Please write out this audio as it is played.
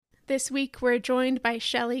This week we're joined by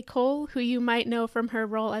Shelly Cole, who you might know from her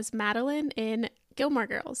role as Madeline in Gilmore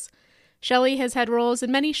Girls. Shelly has had roles in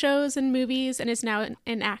many shows and movies and is now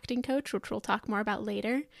an acting coach, which we'll talk more about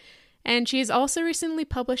later. And she has also recently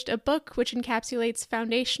published a book which encapsulates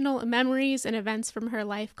foundational memories and events from her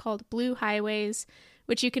life called Blue Highways,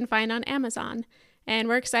 which you can find on Amazon. And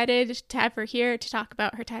we're excited to have her here to talk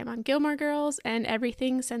about her time on Gilmore Girls and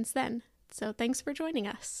everything since then. So thanks for joining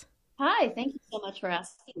us. Hi, thank you so much for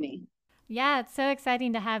asking me. Yeah, it's so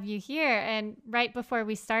exciting to have you here. And right before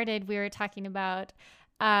we started, we were talking about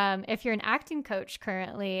if you're an acting coach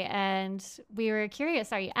currently, and we were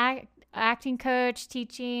curious, are you acting coach,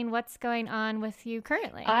 teaching? What's going on with you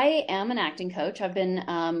currently? I am an acting coach. I've been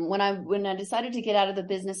when I decided to get out of the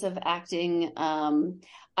business of acting,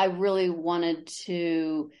 I really wanted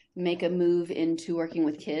to make a move into working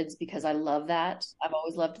with kids because I love that. I've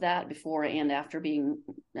always loved that before and after being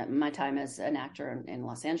my time as an actor in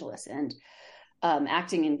Los Angeles. And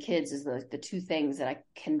acting in kids is the two things that I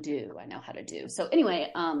can do. I know how to do. So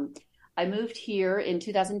anyway, I moved here in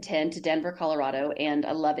 2010 to Denver, Colorado, and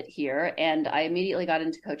I love it here. And I immediately got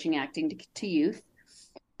into coaching acting to youth.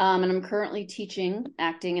 And I'm currently teaching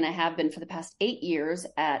acting, and I have been for the past 8 years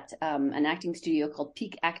at an acting studio called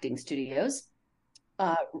Peak Acting Studios,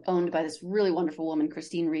 owned by this really wonderful woman,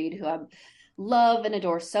 Christine Reed, who I love and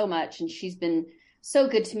adore so much. And she's been so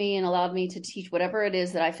good to me and allowed me to teach whatever it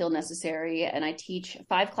is that I feel necessary. And I teach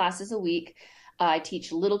 5 classes a week. I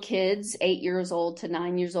teach little kids, 8 years old to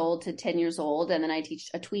 9 years old to 10 years old. And then I teach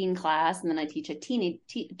a tween class, and then I teach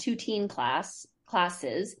two teen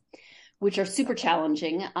classes, which are super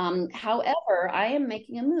challenging. However, I am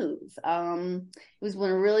making a move. It was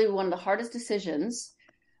really one of the hardest decisions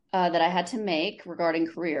that I had to make regarding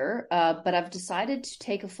career, but I've decided to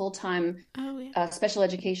take a full-time special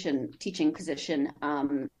education teaching position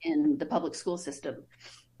in the public school system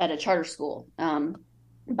at a charter school,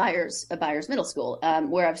 Byers Middle School,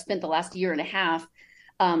 where I've spent the last year and a half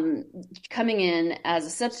coming in as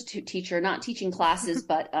a substitute teacher, not teaching classes,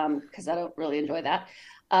 but because I don't really enjoy that.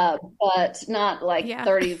 But not like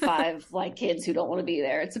 35 like kids who don't want to be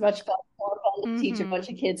there. It's much more fun to teach a bunch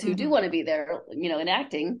of kids who do want to be there, in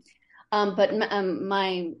acting. But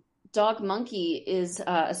my dog Monkey is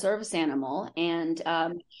a service animal, and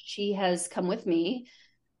she has come with me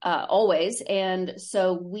always. And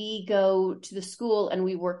so we go to the school and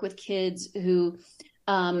we work with kids who,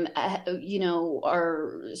 are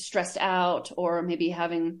stressed out, or maybe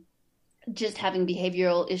having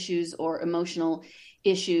behavioral issues or emotional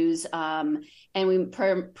issues. And we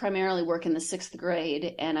primarily work in the 6th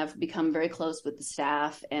grade, and I've become very close with the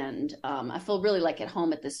staff, and I feel really like at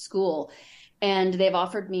home at this school. And they've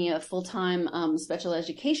offered me a full-time special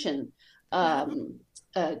education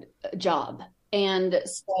job. And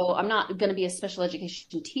so I'm not going to be a special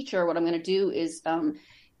education teacher. What I'm going to do is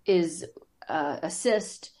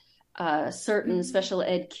assist certain special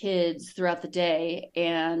ed kids throughout the day,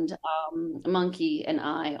 and Monkey and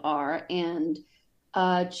I are, and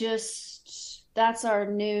that's our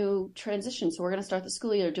new transition. So we're going to start the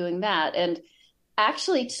school year doing that. And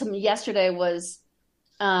actually yesterday was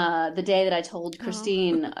the day that I told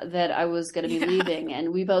Christine that I was going to be leaving,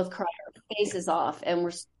 and we both cried our faces off, and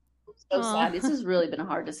we're so sad. This has really been a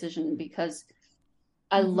hard decision because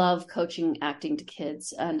I love coaching acting to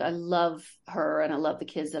kids, and I love her, and I love the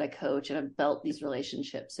kids that I coach, and I've built these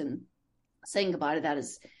relationships, and saying goodbye to that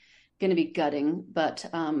is going to be gutting. But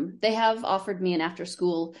they have offered me an after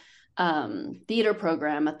school theater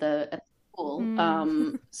program at the school.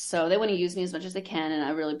 So they want to use me as much as they can, and I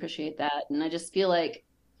really appreciate that. And I just feel like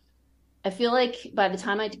by the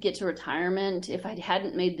time I get to retirement, if I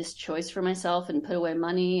hadn't made this choice for myself and put away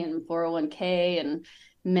money and 401k and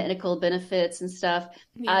medical benefits and stuff,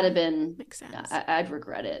 I'd have been, I'd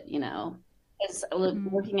regret it, As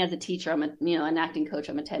working as a teacher, I'm an acting coach,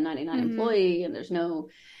 I'm a 1099 employee, and there's no,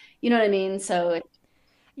 you know what I mean? So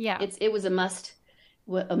it was a must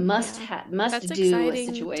That's do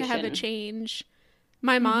exciting situation to have a change.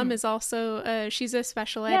 My mom is also she's a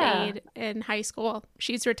special ed aide in high school.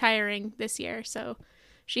 She's retiring this year, so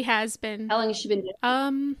she has been. How long has she been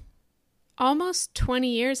doing? Almost 20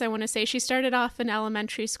 years, I want to say. She started off in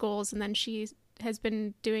elementary schools, and then she has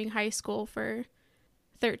been doing high school for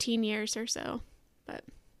 13 years or so. But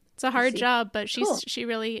it's a hard job, but she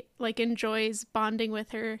really enjoys bonding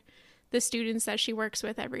with the students that she works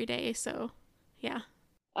with every day. So, yeah.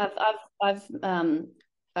 I've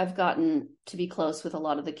gotten to be close with a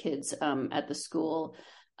lot of the kids at the school,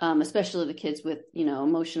 especially the kids with,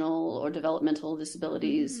 emotional or developmental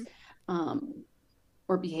disabilities,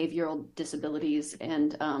 or behavioral disabilities.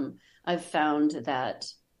 And I've found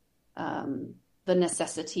that the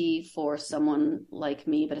necessity for someone like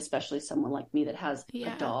me, but especially someone like me that has a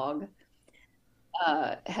Yeah. dog,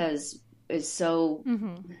 is so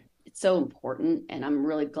Mm-hmm. it's so important, and I'm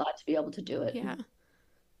really glad to be able to do it. Yeah.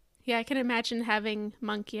 Yeah, I can imagine having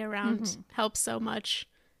Monkey around Mm-hmm. helps so much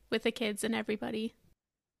with the kids and everybody.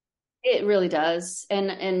 It really does.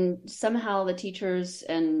 And somehow the teachers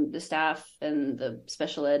and the staff and the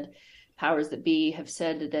special ed powers that be have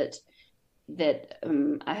said that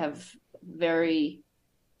I have very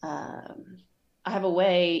I have a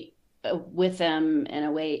way with them and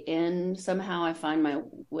a way in. Somehow I find my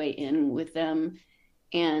way in with them,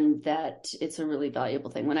 and that it's a really valuable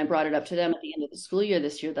thing. When I brought it up to them at the end of the school year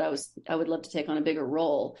this year that I would love to take on a bigger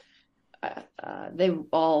role, they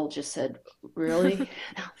all just said, "Really?"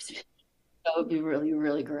 That would be really,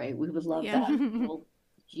 really great. We would love Yeah. that.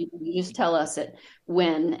 You just tell us it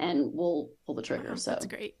when, and we'll pull the trigger. Wow, So that's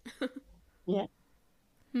great. yeah,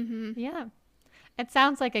 Mm-hmm. Yeah. It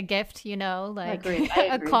sounds like a gift, you know, I like agree.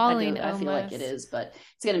 a calling I feel like it almost. is, but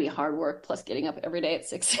it's going to be hard work. Plus, getting up every day at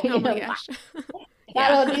 6 Oh my a.m. gosh. If I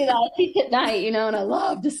don't do that, I sleep at night, and I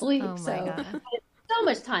love to sleep. Oh my So God. so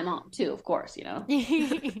much time off too, of course.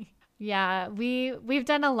 Yeah, we've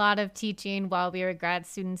done a lot of teaching while we were grad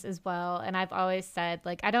students as well, and I've always said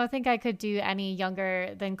like I don't think I could do any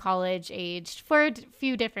younger than college aged for a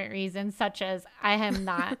few different reasons, such as I am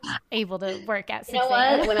not able to work at 6 You know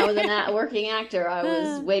what? a.m. When I was a working actor, I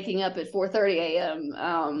was waking up at 4:30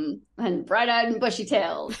 a.m. And bright-eyed and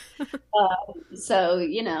bushy-tailed. So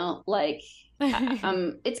like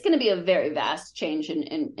it's going to be a very vast change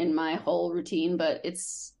in my whole routine, but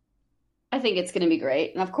I think it's going to be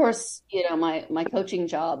great. And of course, my coaching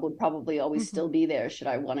job would probably always Mhm. still be there should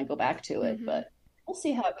I want to go back to it, Mhm. but we'll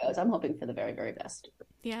see how it goes. I'm hoping for the very, very best.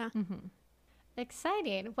 Yeah. Mhm.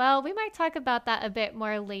 Exciting. Well, we might talk about that a bit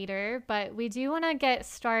more later, but we do want to get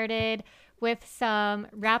started with some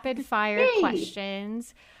rapid fire Hey.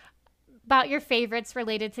 questions about your favorites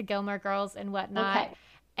related to Gilmore Girls and whatnot. Okay.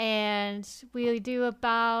 And we do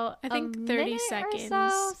about I think a 30 minute seconds. or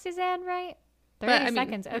so, Suzanne, right? 30 But, I mean,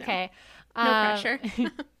 seconds. Okay. No pressure.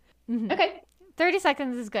 Mhm. Okay. 30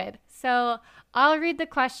 seconds is good. So I'll read the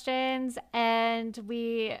questions and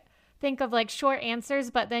we think of like short answers,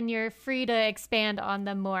 but then you're free to expand on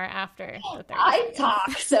them more after the 30 I seconds.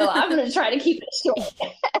 talk, so I'm going to try to keep it short.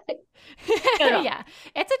 Yeah,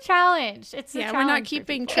 it's a challenge. It's a Yeah, challenge we're not for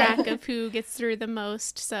keeping people. track of who gets through the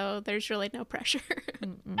most, so there's really no pressure.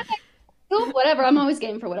 Mm-mm. Cool, whatever. I'm always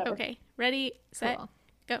game for whatever. Okay, ready, set, Cool.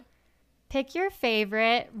 go. Pick your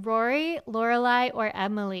favorite, Rory, Lorelai, or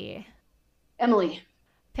Emily. Emily.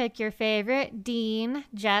 Pick your favorite, Dean,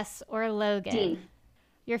 Jess, or Logan. Dean.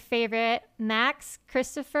 Your favorite, Max,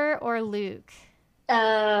 Christopher, or Luke.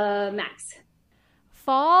 Max.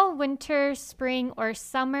 Fall, winter, spring, or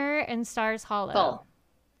summer in Stars Hollow. Fall.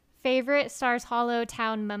 Favorite Stars Hollow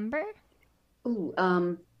town member? Ooh,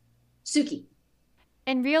 Suki.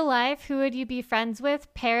 In real life, who would you be friends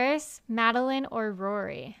with? Paris, Madeline, or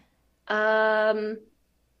Rory?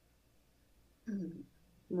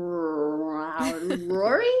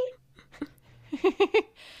 Rory?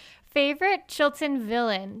 Favorite Chilton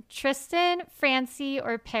villain? Tristan, Francie,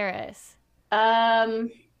 or Paris? I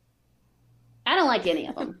don't like any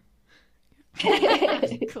of them.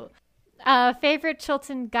 Cool. Favorite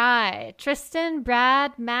Chilton guy? Tristan,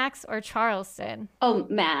 Brad, Max, or Charleston? Oh,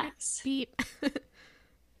 Max. Beep.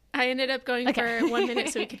 I ended up going Okay. for 1 minute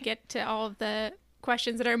so we could get to all of the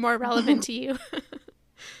questions that are more relevant to you.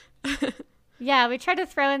 Yeah, we tried to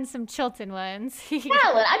throw in some Chilton ones.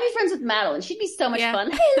 Madeline. I'd be friends with Madeline. She'd be so much Yeah.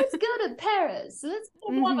 fun. Hey, let's go to Paris. Let's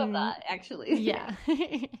go blah, blah, blah, actually. Yeah.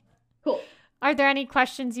 Cool. Are there any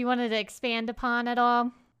questions you wanted to expand upon at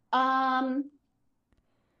all? Well,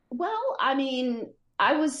 I mean,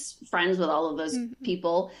 I was friends with all of those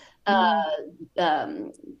people.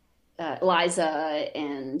 Liza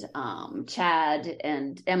and Chad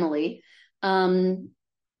and Emily.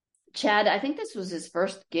 Chad, I think this was his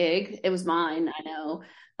first gig. It was mine, I know.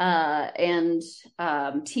 And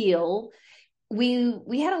Teal.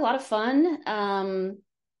 We had a lot of fun.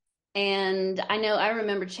 And I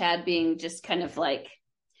remember Chad being just kind of like,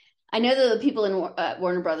 I know the people in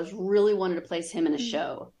Warner Brothers really wanted to place him in a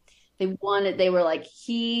show. They were like,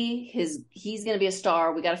 he's going to be a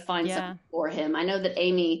star. We got to find something for him. I know that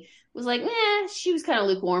Amy was like, she was kind of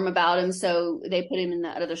lukewarm about him. So they put him in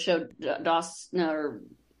that other show, or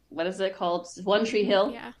what is it called? One Tree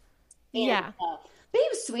Hill. Yeah. Yeah. But he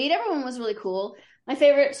was sweet. Everyone was really cool. My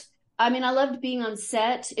favorite, I loved being on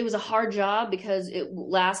set. It was a hard job because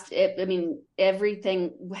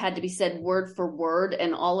everything had to be said word for word,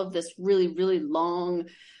 and all of this really, really long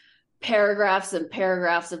paragraphs and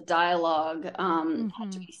paragraphs of dialogue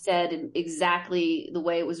had to be said in exactly the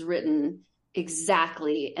way it was written,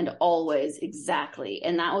 exactly, and always exactly.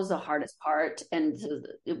 And that was the hardest part. And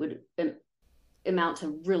it would amount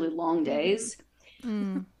to really long days.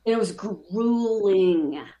 And it was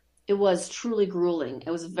grueling. It was truly grueling.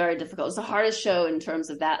 It was very difficult. It was the hardest show in terms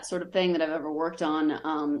of that sort of thing that I've ever worked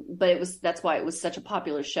on. But that's why it was such a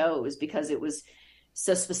popular show, was because it was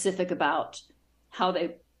so specific about how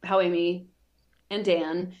Amy and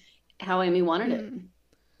Dan, how Amy wanted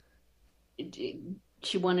it.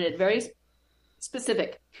 She wanted it very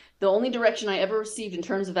specific. The only direction I ever received in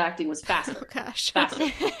terms of acting was faster. Oh gosh. Faster.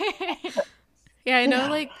 Yeah, I know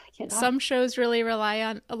like some shows really rely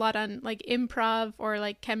on a lot on like improv or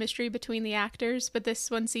like chemistry between the actors, but this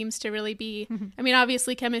one seems to really be, I mean,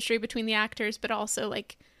 obviously chemistry between the actors, but also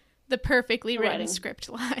like the perfectly written script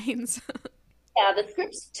lines. Yeah, the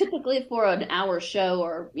script's typically for an hour show,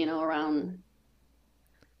 or, around,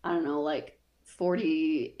 I don't know, like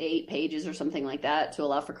 48 pages or something like that, to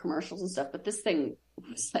allow for commercials and stuff. But this thing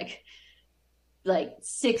was like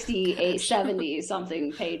 68, 70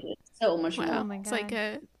 something pages. So much more. Oh my God. It's like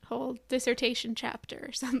a whole dissertation chapter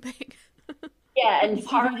or something. Yeah, and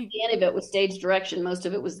part of the end of it was stage direction. Most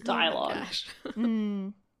of it was dialogue.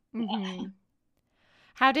 Oh my gosh.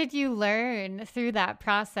 How did you learn through that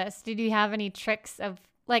process? Did you have any tricks of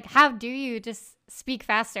like, how do you just speak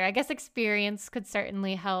faster? I guess experience could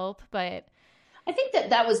certainly help, but I think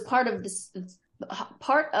that was part of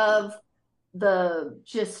the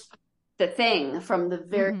thing from the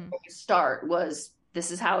very start was,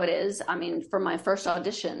 this is how it is. I mean, for my first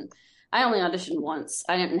audition, I only auditioned once.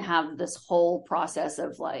 I didn't have this whole process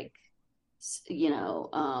of like,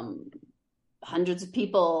 hundreds of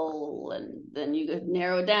people, and then you go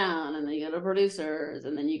narrow it down, and then you go to producers,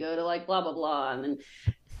 and then you go to like blah, blah, blah. And then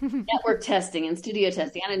network testing and studio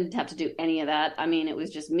testing. I didn't have to do any of that. I mean, it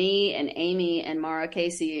was just me and Amy and Mara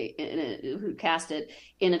Casey, who cast it,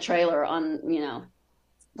 in a trailer on,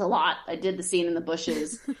 the lot. I did the scene in the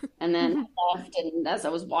bushes, and then I left. And as I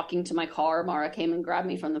was walking to my car, Mara came and grabbed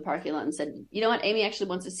me from the parking lot and said, "You know what? Amy actually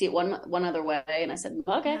wants to see it one other way." And I said,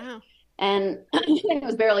 "Okay." Wow. And I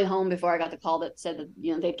was barely home before I got the call that said that,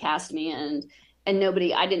 they'd cast me, and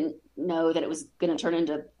nobody, I didn't know that it was going to turn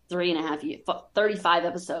into 35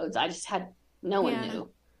 episodes. I just had, no one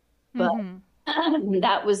knew, but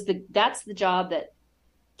that's the job that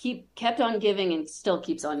kept on giving and still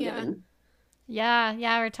keeps on giving.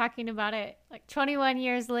 Yeah. We're talking about it like 21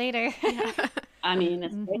 years later. I mean,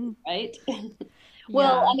 it's great, right?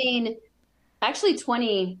 Well, I mean, actually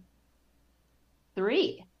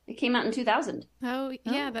 23. It came out in 2000. Oh,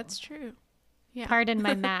 yeah, that's true. Yeah. Pardon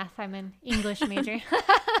my math. I'm an English major.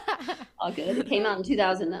 All good. It came out in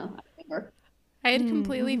 2000, though. I remember. I had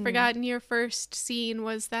completely forgotten your first scene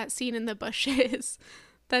was that scene in the bushes.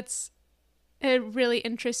 That's a really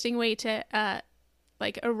interesting way to have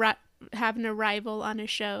an arrival on a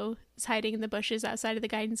show, is hiding in the bushes outside of the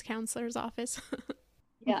guidance counselor's office.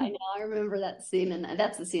 Yeah, I know. I remember that scene, and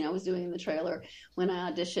that's the scene I was doing in the trailer when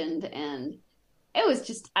I auditioned, and it was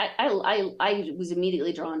just, I was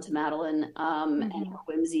immediately drawn to Madeline and her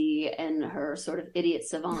whimsy and her sort of idiot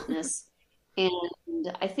savantness.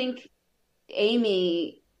 And I think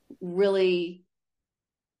Amy really,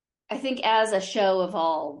 as a show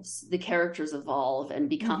evolves, the characters evolve and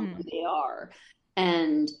become who they are.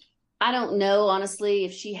 And I don't know, honestly,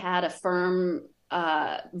 if she had a firm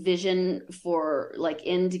vision for like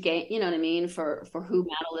end game, you know what I mean, for who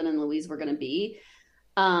Madeline and Louise were going to be.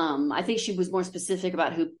 I think she was more specific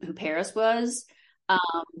about who Paris was.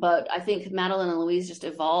 But I think Madeline and Louise just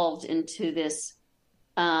evolved into this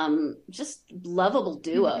just lovable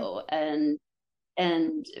duo and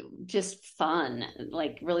just fun,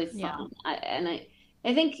 like really fun. Yeah.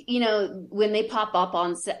 I think, when they pop up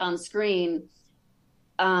on screen,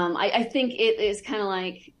 I think it is kind of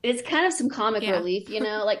like, it's kind of some comic relief,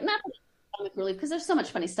 like not comic relief because there's so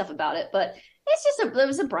much funny stuff about it, but it's just there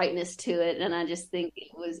was a brightness to it, and I just think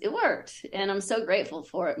it worked, and I'm so grateful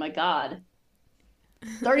for it. My God,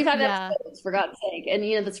 35 episodes, for God's sake. And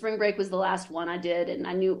the spring break was the last one I did, and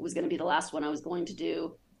I knew it was going to be the last one I was going to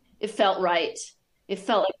do. It felt right. It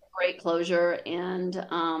felt like a great closure, and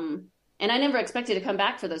I never expected to come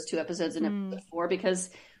back for those 2 episodes in episode 4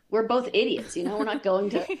 because we're both idiots, we're not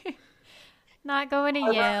going to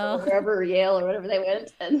Yale, wherever Yale or whatever they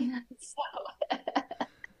went, and so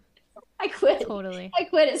I quit. Totally. I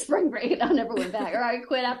quit at spring break and I never went back. Or I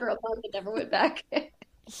quit after a month and never went back.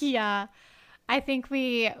 Yeah. I think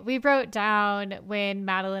we wrote down when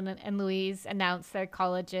Madeline and Louise announced their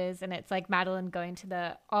colleges, and it's like Madeline going to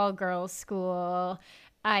the all-girls school,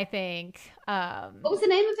 I think. What was the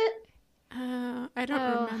name of it? I don't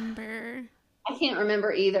Oh. remember. I can't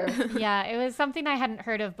remember either. Yeah, it was something I hadn't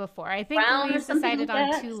heard of before. I think Brown or Louise something decided like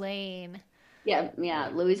on that? Tulane, Yeah.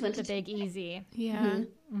 Louise went the to big easy. Yeah.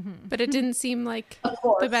 Mm-hmm. But it didn't seem like of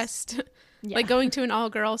course. the best. Yeah. Like going to an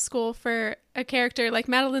all-girls school for a character like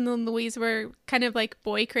Madeline and Louise were kind of like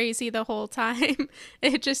boy crazy the whole time.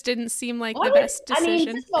 It just didn't seem like the best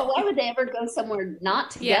decision. First of all, why would they ever go somewhere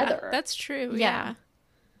not Yeah, together? that's true. Yeah. Yeah.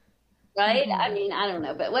 Right? Mhm. I mean, I don't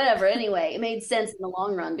know, but whatever. Anyway, it made sense in the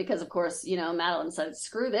long run because, of course, Madeline said,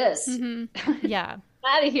 "Screw this, Yeah.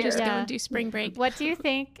 out of here." Just go Yeah. and do spring break. What do you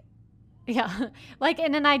think? Yeah. Like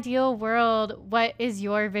in an ideal world, what is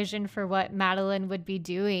your vision for what Madeline would be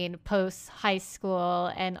doing post high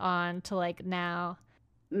school and on to like now?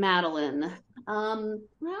 Madeline. I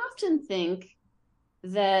often think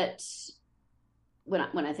that when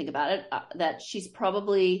I think about it, that she's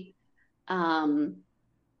probably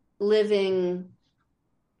living.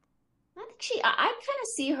 I kind of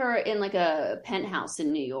see her in like a penthouse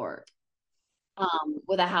in New York,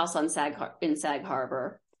 with a house on Sag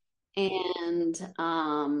Harbor, and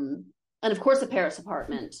of course a Paris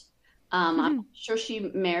apartment. I'm sure she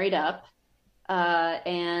married up,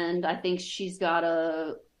 and I think she's got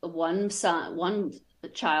one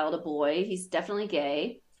child, a boy. He's definitely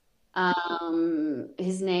gay.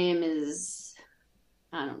 His name is,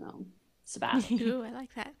 I don't know, Sebastian. Ooh, I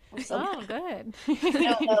like that. Oh, good. I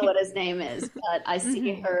don't know what his name is, but I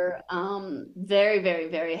see her very, very,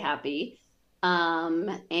 very happy,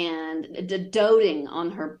 and doting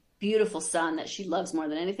on her beautiful son that she loves more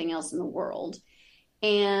than anything else in the world.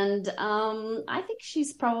 And I think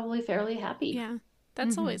she's probably fairly happy. Yeah,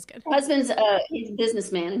 that's always good. Her husband's he's a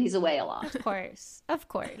businessman and he's away a lot. Of course.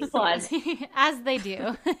 He flies. As they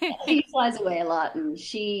do. He flies away a lot, and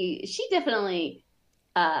she definitely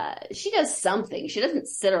she does something. She doesn't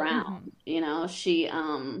sit around, she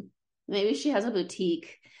maybe she has a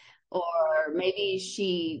boutique, or maybe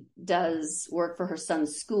she does work for her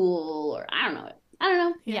son's school, or I don't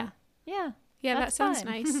know. Yeah. Yeah. Yeah, that That's sounds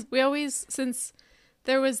fun. nice. We always, since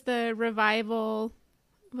there was the revival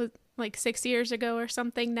like 6 years ago or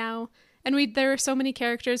something now, and there were so many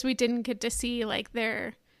characters we didn't get to see like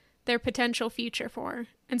their potential future for,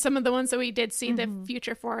 and some of the ones that we did see the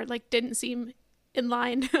future for like didn't seem in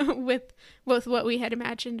line with what we had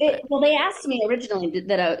imagined. Well, they asked me originally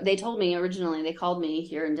they told me originally, they called me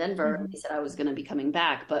here in Denver and they said I was going to be coming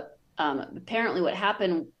back, but apparently what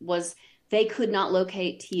happened was they could not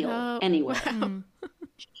locate Teal anywhere. Wow.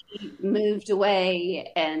 She moved away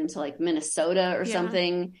and to like Minnesota or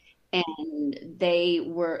something, and they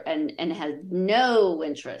were and had no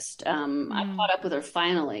interest. I caught up with her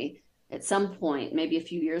finally at some point, maybe a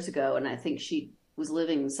few years ago, and I think she was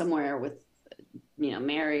living somewhere with,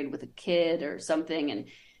 married with a kid or something, and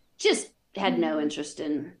just had no interest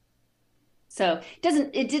in. So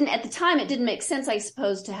it didn't at the time, it didn't make sense, I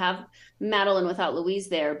suppose, to have Madeline without Louise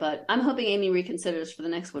there, but I'm hoping Amy reconsiders for the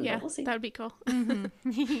next one. Yeah, but we'll see. that would be cool.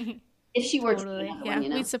 If she were Totally. to do Yeah,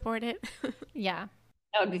 one, we'd support it. Yeah.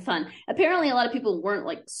 that would be fun. Apparently a lot of people weren't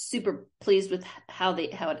like super pleased with how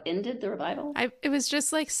it ended, the revival. It was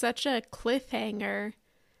just like such a cliffhanger.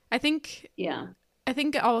 I think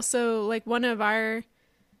also like one of our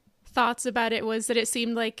thoughts about it was that it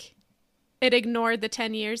seemed like it ignored the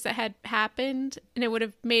 10 years that had happened, and it would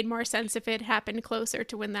have made more sense if it happened closer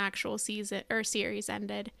to when the actual season or series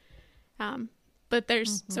ended. But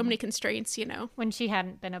there's so many constraints, When she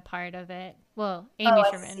hadn't been a part of it. Well, Amy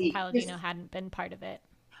Sherman Palladino hadn't been part of it.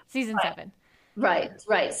 Season 7. Right.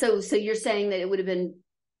 So you're saying that it would have been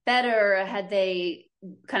better had they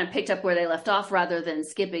kind of picked up where they left off rather than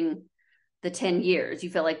skipping the 10 years. You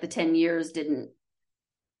feel like the 10 years didn't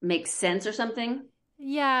make sense or something?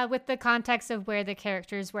 Yeah, with the context of where the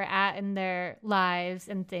characters were at in their lives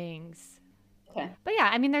and things. Okay. But yeah,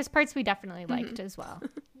 I mean, there's parts we definitely liked as well.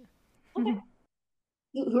 Okay.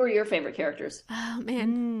 Who are your favorite characters? Oh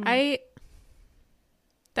man,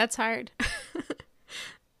 that's hard.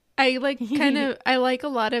 I like I like a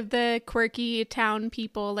lot of the quirky town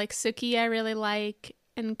people, like Suki I really like,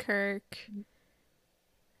 and Kirk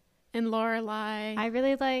and Lorelai. I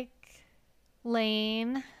really like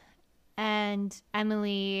Lane and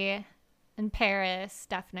Emily and Paris,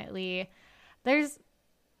 definitely.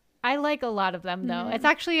 I like a lot of them, though. It's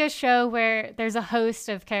actually a show where there's a host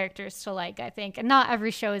of characters to like, I think. And not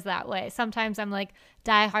every show is that way. Sometimes I'm like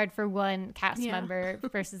die hard for one cast member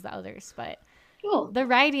versus the others. But the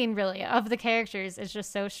writing really of the characters is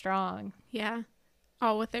just so strong. Yeah.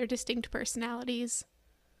 All with their distinct personalities.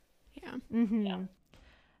 Yeah. Yeah.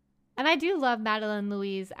 And I do love Madeline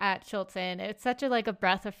Louise at Chilton. It's such a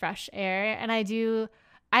breath of fresh air. And I do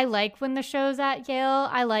I like when the show's at Yale.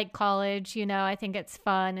 I like college, you know, I think it's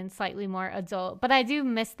fun and slightly more adult, but I do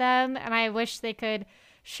miss them and I wish they could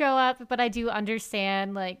show up, but I do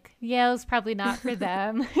understand like Yale's probably not for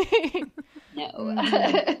them. No,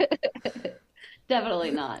 Mhm.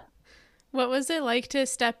 definitely not. What was it like to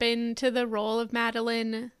step into the role of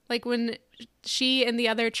Madeline? Like when she and the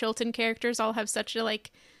other Chilton characters all have such a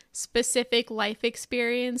like specific life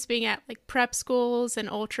experience being at like prep schools and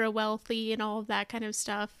ultra wealthy and all of that kind of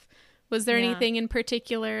stuff. Was there Yeah. anything in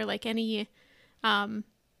particular, like anything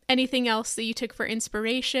else that you took for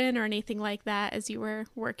inspiration or anything like that as you were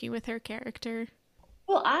working with her character?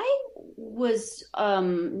 Well, I was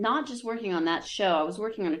not just working on that show. I was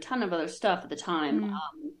working on a ton of other stuff at the time, Mm.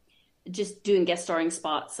 just doing guest starring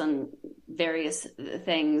spots on various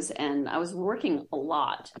things, and I was working a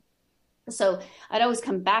lot. So I'd always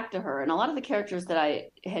come back to her, and a lot of the characters that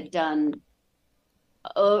I had done,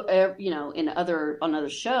 in other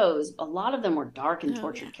shows, a lot of them were dark and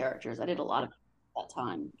tortured characters. I did a lot of that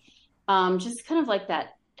time, just kind of like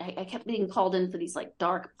that. I kept being called in for these like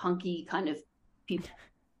dark, punky kind of people,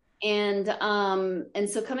 and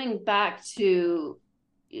so coming back to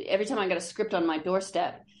every time I got a script on my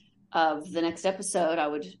doorstep of the next episode, I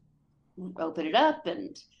would open it up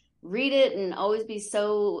and read it and always be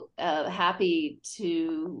so happy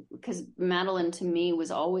because Madeline to me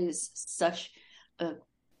was always such a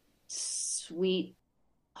sweet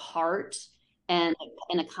heart and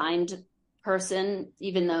a kind person,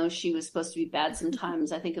 even though she was supposed to be bad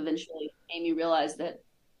sometimes. I think eventually made me realize that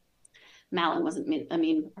Madeline wasn't a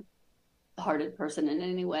mean-hearted person in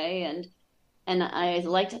any way, and I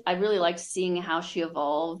really liked seeing how she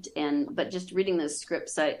evolved, but just reading those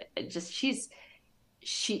scripts,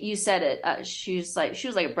 you said it, she was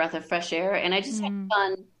like a breath of fresh air, and I just had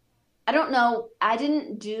fun. I don't know, I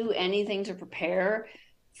didn't do anything to prepare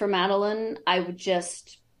for Madeline.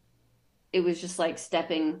 It was just like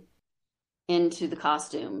stepping into the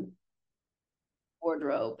costume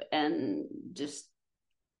wardrobe, and just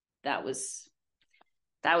that was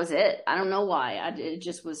it. I don't know why. It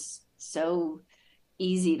just was so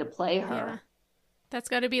easy to play her. Yeah. That's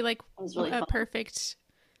got to be like really a fun. perfect,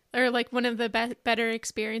 or like one of the better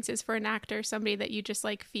experiences for an actor, somebody that you just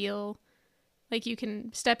like feel like you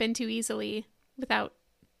can step into easily without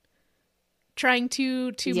trying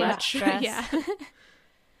too much. Yeah.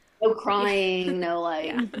 No crying, no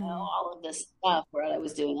Yeah. all of this stuff where I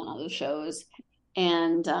was doing on other shows,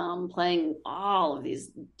 and playing all of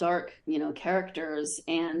these dark, characters,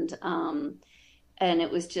 and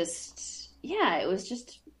it was just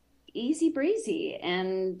easy breezy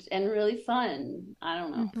and really fun. I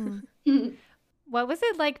don't know. Mm-hmm. What was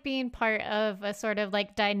it like being part of a sort of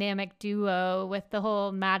like dynamic duo with the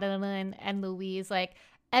whole Madeline and Louise? Like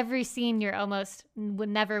every scene you're almost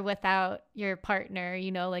never without your partner,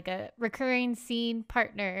 like a recurring scene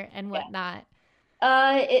partner and whatnot.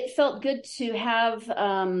 It felt good to have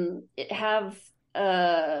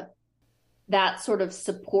that sort of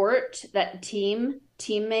support, that teammate.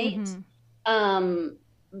 Mm-hmm.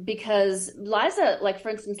 Because Liza, like for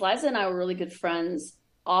instance, Liza and I were really good friends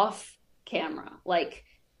off camera, like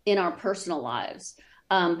in our personal lives,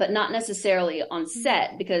 but not necessarily on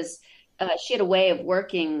set, because she had a way of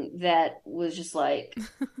working that was just like,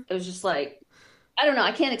 it was just like, I don't know,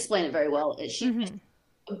 I can't explain it very well.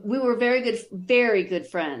 We were very good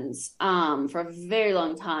friends for a very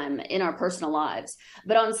long time in our personal lives,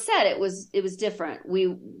 but on set it was different.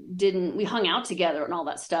 We hung out together and all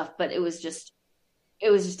that stuff, but it was just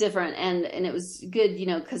different, and it was good,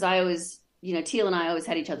 because I always, Teal and I always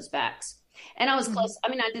had each other's backs, and I was close. I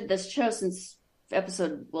mean, I did this show since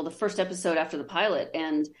the first episode after the pilot,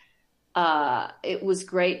 and it was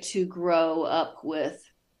great to grow up with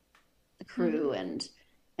the crew and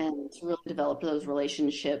to really develop those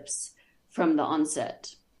relationships from the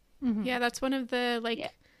onset. Yeah, that's one of the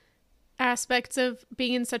aspects of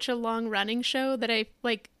being in such a long running show that I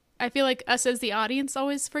feel like us as the audience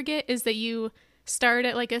always forget, is that you start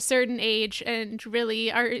at like a certain age and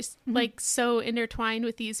really are like so intertwined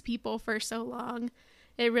with these people for so long.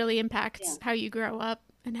 It really impacts how you grow up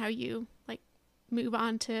and how you like move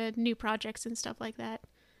on to new projects and stuff like that,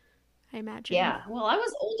 I imagine. Yeah, well, I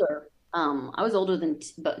was older. I was older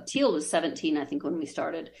but Teal was 17, I think, when we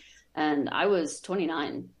started, and I was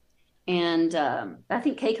 29. And I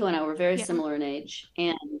think Keiko and I were very similar in age.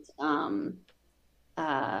 And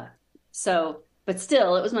but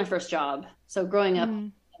still, it was my first job. So growing up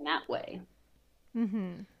in that way.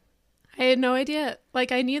 Mm-hmm. I had no idea.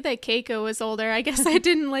 Like, I knew that Keiko was older. I guess I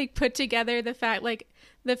didn't like put together the fact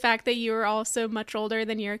that you were also much older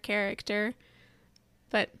than your character.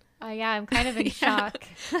 But yeah, I'm kind of in shock.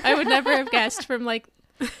 I would never have guessed from like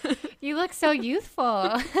You look so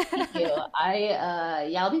youthful. Thank you.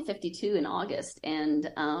 I'll be 52 in August, and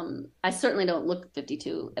I certainly don't look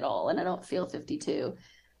 52 at all, and I don't feel 52.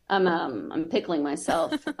 I'm pickling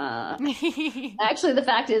myself. Actually, the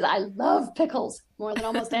fact is, I love pickles more than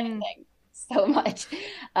almost anything. So much.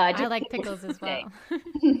 I like pickles as well.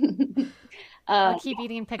 I'll keep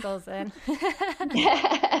eating pickles then.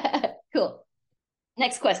 Cool.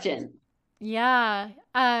 Next question. Yeah.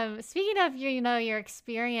 Speaking of your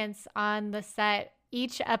experience on the set,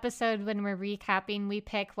 each episode when we're recapping, we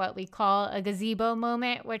pick what we call a gazebo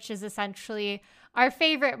moment, which is essentially our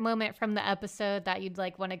favorite moment from the episode that you'd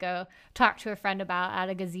like want to go talk to a friend about at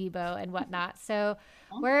a gazebo and whatnot. So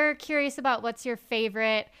we're curious about what's your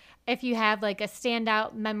favorite, if you have like a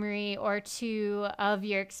standout memory or two of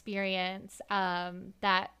your experience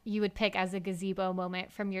that you would pick as a gazebo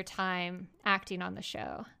moment from your time acting on the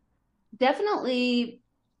show. Definitely.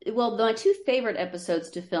 Well, my two favorite episodes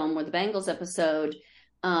to film were the Bengals episode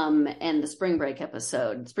and the Spring Break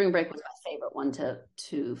episode. Spring Break was my favorite one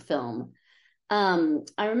to film. I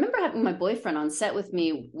remember having my boyfriend on set with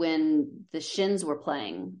me when the Shins were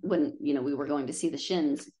playing, when, we were going to see the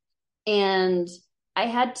Shins. And I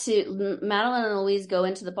had to, Madeline and Louise go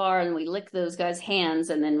into the bar and we lick those guys' hands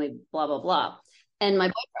and then we blah, blah, blah. And my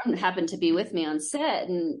boyfriend happened to be with me on set,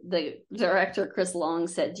 and the director, Chris Long,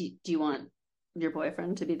 said, do you want your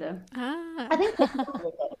boyfriend to be the... I think I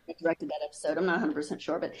directed that episode. I'm not 100%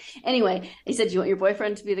 sure. But anyway, he said, do you want your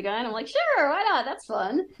boyfriend to be the guy? And I'm like, sure, why not? That's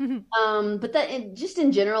fun. But just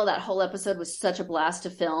in general, that whole episode was such a blast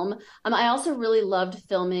to film. I also really loved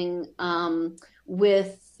filming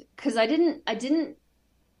because I didn't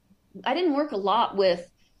work a lot with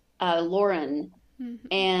Lauren.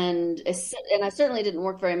 And I certainly didn't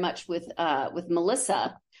work very much with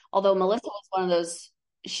Melissa, although Melissa was one of those,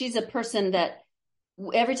 she's a person that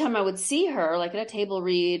every time I would see her, like at a table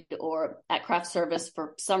read or at craft service,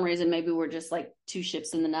 for some reason, maybe we're just like two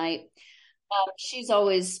ships in the night. She's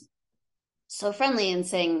always so friendly and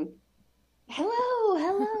saying,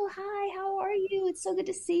 hello, hi, how are you? It's so good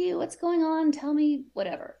to see you. What's going on? Tell me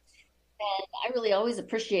whatever. And I really always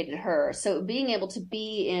appreciated her. So being able to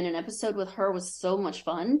be in an episode with her was so much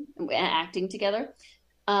fun, acting together.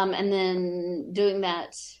 And then doing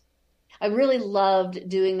that, I really loved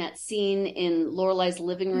doing that scene in Lorelai's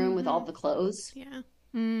living room with all the clothes. Yeah.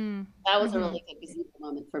 That was a really good gazebo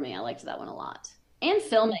moment for me. I liked that one a lot. And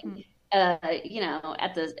filming, at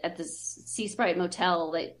the Sea Sprite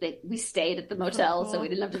Motel, we stayed at the motel, so we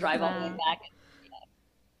didn't have to drive all the way back.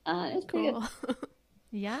 It was pretty good.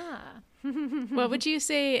 Yeah. What would you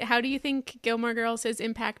say, how do you think Gilmore Girls has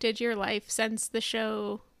impacted your life since the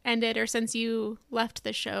show ended, or since you left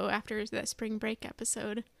the show after that Spring Break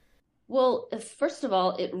episode? Well, first of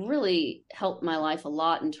all, it really helped my life a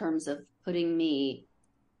lot in terms of putting me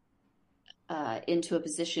into a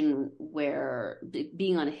position where,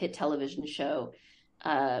 being on a hit television show,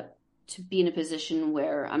 to be in a position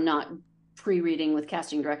where I'm not pre-reading with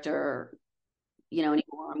casting director,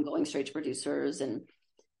 anymore. I'm going straight to producers and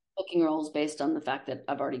booking roles based on the fact that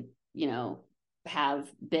I've already,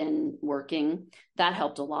 have been working. That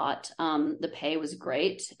helped a lot. The pay was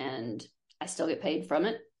great, and I still get paid from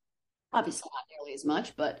it. Obviously not nearly as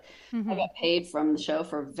much, but I got paid from the show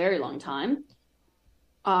for a very long time.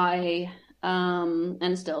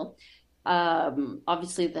 And still,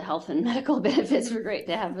 obviously the health and medical benefits were great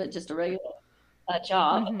to have just a regular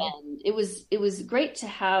job. And it was great to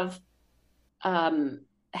have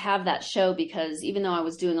that show, because even though I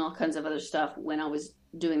was doing all kinds of other stuff when I was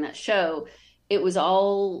doing that show,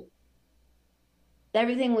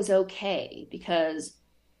 everything was okay, because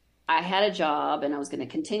I had a job and I was going to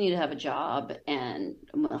continue to have a job, and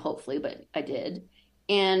hopefully, but I did.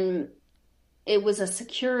 And it was a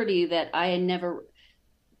security that I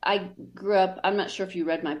grew up, I'm not sure if you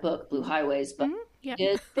read my book, Blue Highways, but yeah.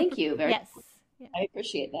 did. Thank you very much. Yeah. I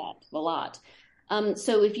appreciate that a lot.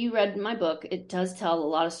 So if you read my book, it does tell a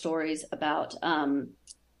lot of stories about how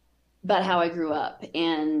I grew up,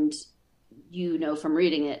 and from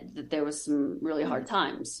reading it that there was some really hard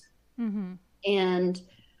times. And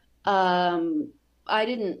I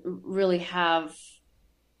didn't really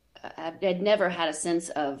I'd never had a sense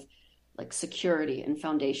of like security and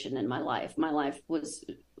foundation in my life. My life was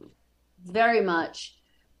very much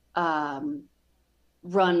run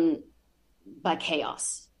by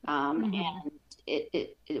chaos. And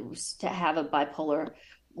it was to have a bipolar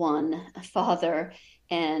I father,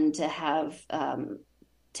 and to have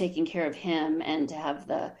taking care of him, and to have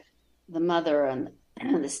the mother and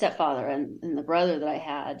the stepfather and the brother that I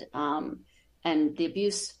had, and the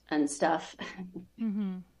abuse and stuff,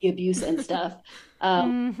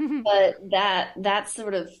 Mm-hmm. But that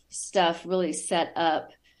sort of stuff really set up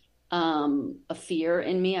a fear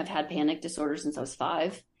in me. I've had panic disorder since I was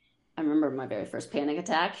 5. I remember my very first panic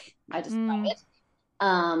attack. I just got Mm. it.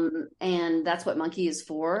 And that's what Monkey is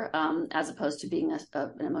for, as opposed to being an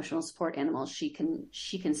emotional support animal. She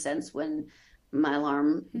can sense when my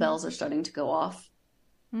alarm bells are starting to go off.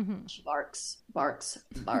 Mm-hmm. She barks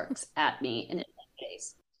at me in my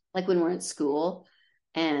face. Like when we're at school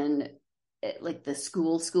and like the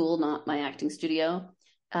school, not my acting studio.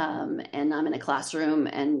 And I'm in a classroom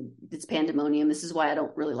and it's pandemonium. This is why I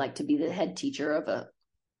don't really like to be the head teacher of a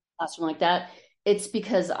classroom like that. It's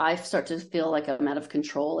because I start to feel like I'm out of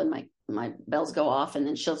control and my bells go off and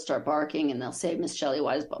then she'll start barking and they'll say, Miss Shelley,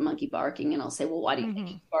 why is Monkey barking? And I'll say, well, why do you think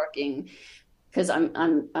Mm-hmm. he's barking? Because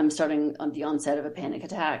I'm starting on the onset of a panic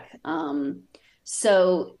attack.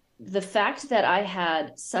 So the fact that I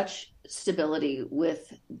had such stability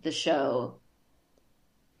with the show,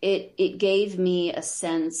 it gave me a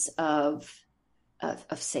sense of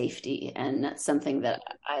safety, and that's something that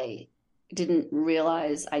I didn't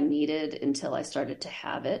realize I needed until I started to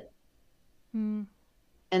have it. Mm.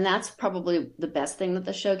 And that's probably the best thing that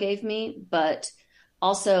the show gave me. But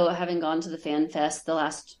also having gone to the Fan Fest the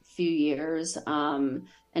last few years, and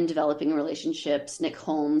developing relationships, Nick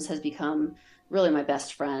Holmes has become really my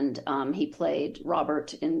best friend. He played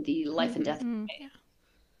Robert in the Life and Death, Mm-hmm.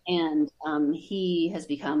 and he has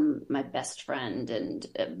become my best friend. And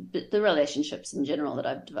the relationships in general that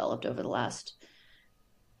I've developed over the last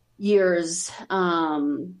years,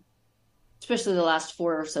 especially the last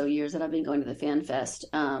 4 or so years that I've been going to the Fan Fest.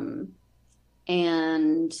 And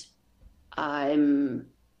I'm,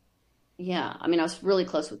 yeah, I mean, I was really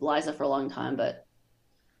close with Liza for a long time, but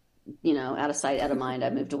out of sight, out of mind,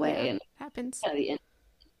 I moved away. Yeah, And happens. at the end,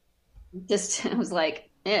 just, I was like,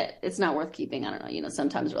 it's not worth keeping. I don't know,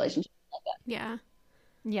 sometimes relationships like that. Yeah.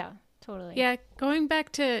 Yeah, totally. Yeah, going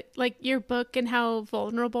back to like your book and how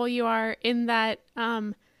vulnerable you are in that,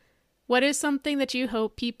 what is something that you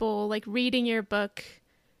hope people like reading your book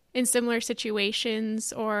in similar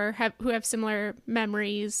situations or who have similar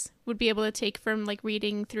memories would be able to take from like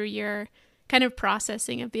reading through your kind of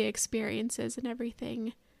processing of the experiences and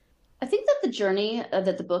everything? I think that the journey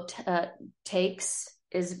that the book takes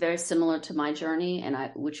is very similar to my journey, and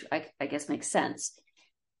which I guess makes sense.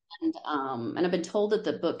 And I've been told that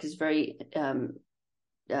the book is very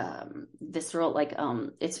visceral, like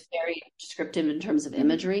it's very descriptive in terms of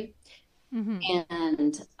imagery. Mm-hmm.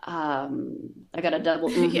 And I got a double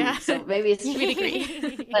Yeah, so maybe it's we'd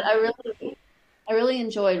agree. but I really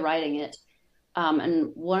enjoyed writing it.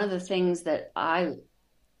 And one of the things that I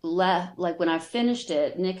left, like when I finished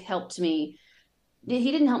it, Nick helped me.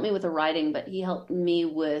 He didn't help me with the writing, but he helped me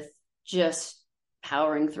with just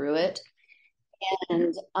powering through it.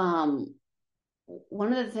 And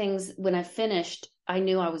one of the things when I finished, I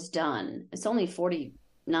knew I was done. It's only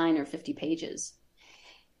 49 or 50 pages.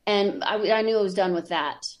 And I knew I was done with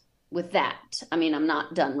that. I mean, I'm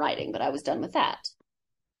not done writing, but I was done with that.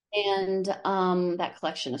 And that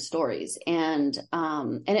collection of stories. And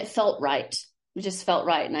it felt right. It just felt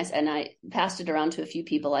right. And I passed it around to a few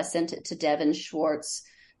people. I sent it to Devin Schwartz,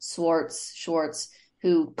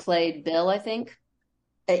 who played Bill, I think,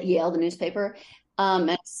 at Yale, the newspaper. And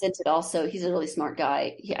I sent it also. He's a really smart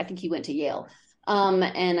guy. I think he went to Yale.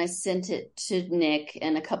 And I sent it to Nick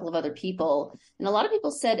and a couple of other people. And a lot of people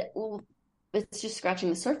said, well, it's just scratching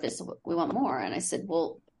the surface. We want more. And I said,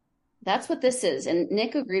 well, that's what this is. And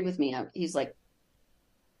Nick agreed with me. He's like,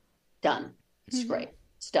 done. It's great.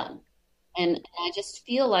 It's done. And I just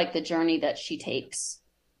feel like the journey that she takes,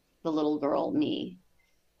 the little girl, me,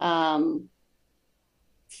 from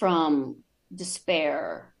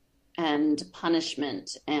despair and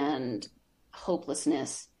punishment and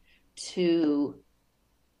hopelessness to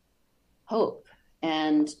hope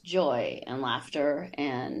and joy and laughter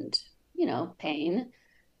and pain,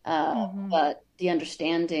 but the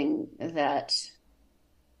understanding that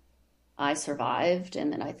I survived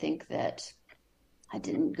and that I think that I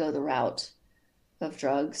didn't go the route of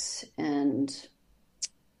drugs and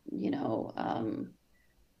a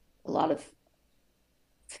lot of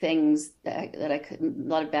things that I could, a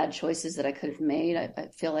lot of bad choices that I could have made. I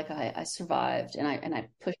feel like I survived, and I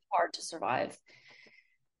pushed hard to survive.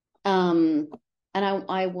 And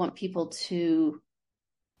I want people to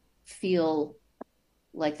feel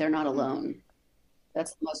like they're not alone.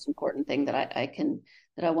 That's the most important thing that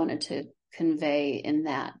I wanted to convey in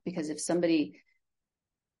that, because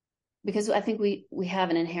I think we have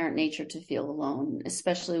an inherent nature to feel alone,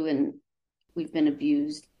 especially when we've been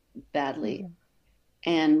abused badly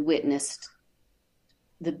and witnessed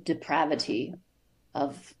the depravity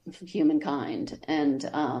of humankind.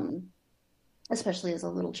 And especially as a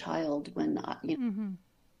little child, when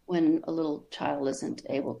when a little child isn't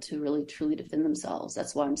able to really truly defend themselves.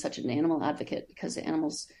 That's why I'm such an animal advocate, because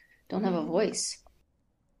animals don't have a voice.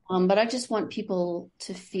 But I just want people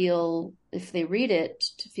to feel, if they read it,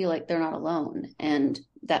 to feel like they're not alone. And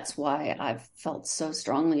that's why I've felt so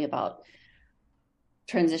strongly about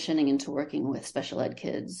transitioning into working with special ed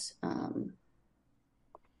kids,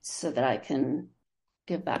 so that I can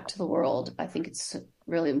give back to the world. I think it's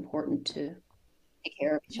really important to take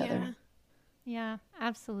care of each other. Yeah,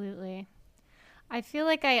 absolutely. I feel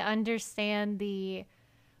like I understand the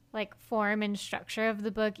like form and structure of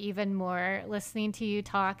the book even more listening to you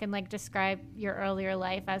talk and like describe your earlier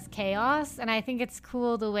life as chaos. And I think it's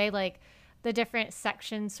cool the way like the different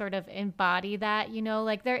sections sort of embody that, you know,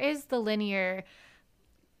 like there is the linear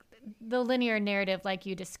narrative like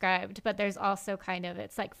you described, but there's also kind of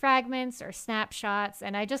it's like fragments or snapshots.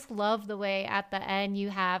 And I just love the way at the end you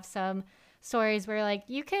have some stories where like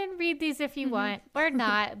you can read these if you want or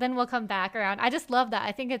not, then we'll come back around. I just love that.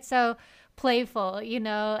 I think it's so playful, you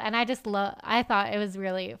know, and I thought it was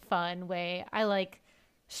really fun way. I like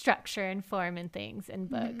structure and form and things in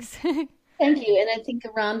books. Thank you. And I think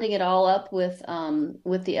rounding it all up with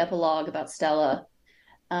the epilogue about Stella,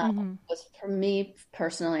 was, for me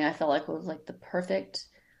personally, I felt like it was like the perfect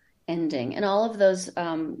ending. And all of those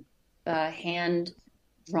hand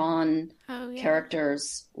drawn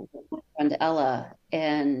characters, and Ella,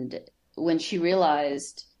 and when she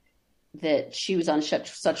realized that she was on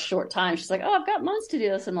such short time, she's like, "Oh, I've got months to do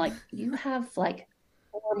this." I'm like, "You have like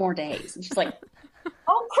 4 more days," and she's like,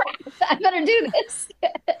 "Oh crap, I better do this."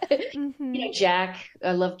 You know, Jack,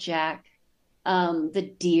 I love Jack.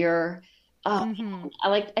 The deer.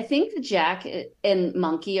 I think the Jack and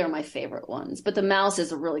Monkey are my favorite ones, but the mouse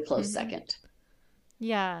is a really close second.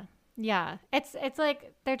 Yeah. Yeah. It's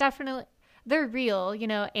like they're real, you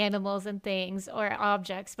know, animals and things or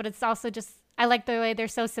objects, but it's also just I like the way they're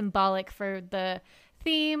so symbolic for the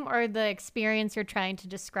theme or the experience you're trying to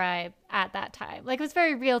describe at that time. Like it was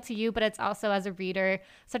very real to you, but it's also as a reader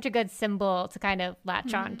such a good symbol to kind of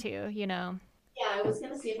latch on to, you know. Yeah, I was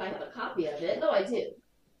gonna see if I have a copy of it. Oh, I do.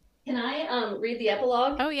 Can I read the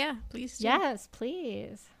epilogue? Oh yeah, please do. Yes,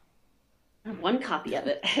 please. I have one copy of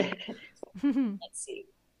it. Let's see.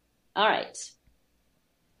 All right.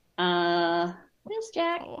 Where's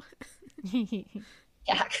Jack? Oh.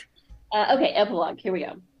 Jack. Okay, epilogue. Here we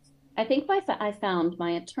go. I think I found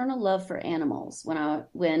my eternal love for animals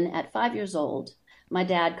when at 5 years old, my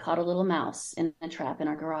dad caught a little mouse in a trap in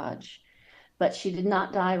our garage, but she did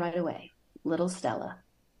not die right away. Little Stella,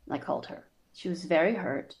 I called her. She was very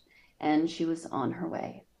hurt, and she was on her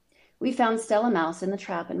way. We found Stella Mouse in the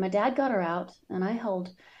trap, and my dad got her out, and I held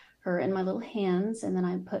her in my little hands, and then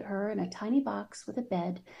I put her in a tiny box with a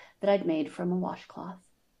bed that I'd made from a washcloth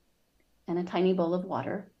and a tiny bowl of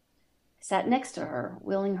water. I sat next to her,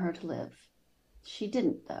 willing her to live. She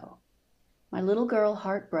didn't, though. My little girl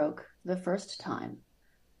heart broke the first time.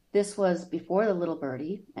 This was before the little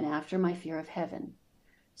birdie and after my fear of heaven.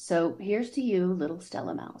 So here's to you, little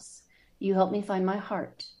Stella Mouse. You helped me find my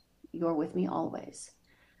heart. You're with me always.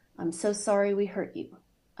 I'm so sorry we hurt you.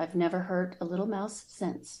 I've never hurt a little mouse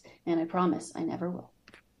since, and I promise I never will.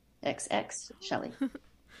 XX, Shelly.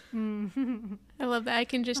 I love that. I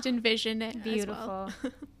can just envision it. Beautiful. As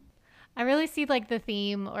well. I really see like the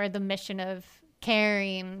theme or the mission of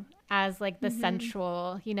caring as like the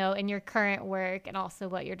central, you know, in your current work and also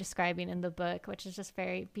what you're describing in the book, which is just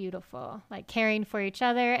very beautiful. Like caring for each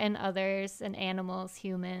other and others and animals,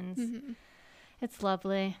 humans. It's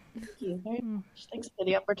lovely. Thank you very much. Thanks for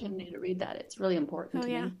the opportunity to read that. It's really important to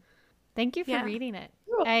me. Thank you for reading it.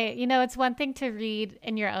 It's one thing to read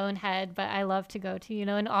in your own head, but I love to go to, you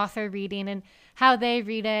know, an author reading and how they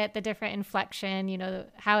read it, the different inflection, you know,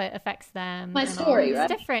 how it affects them. My story, right?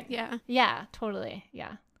 It's different. Yeah. Yeah, totally.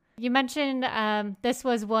 Yeah. You mentioned this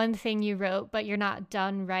was one thing you wrote, but you're not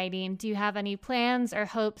done writing. Do you have any plans or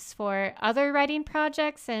hopes for other writing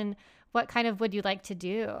projects? And what kind of would you like to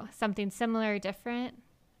do? Something similar or different?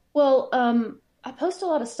 Well, I post a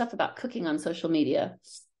lot of stuff about cooking on social media,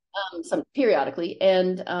 some periodically,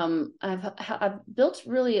 and I've built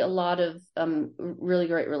really a lot of really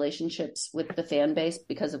great relationships with the fan base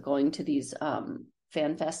because of going to these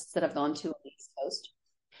fan fests that I've gone to on the East Coast,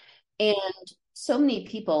 and so many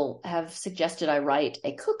people have suggested I write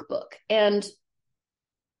a cookbook, and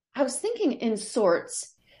I was thinking in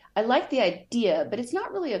sorts. I like the idea, but it's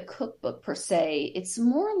not really a cookbook per se. It's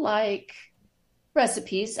more like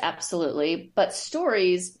recipes, absolutely, but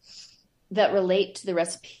stories that relate to the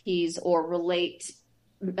recipes or relate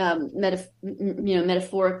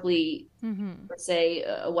metaphorically, Mm-hmm. say,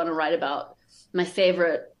 want to write about my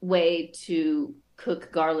favorite way to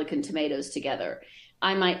cook garlic and tomatoes together.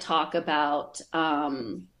 I might talk about, I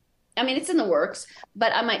mean, it's in the works,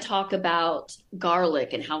 but I might talk about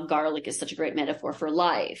garlic and how garlic is such a great metaphor for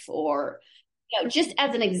life, or just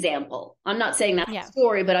as an example. I'm not saying that's Yeah. the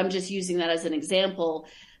story, but I'm just using that as an example.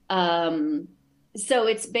 Um, so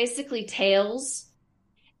it's basically tales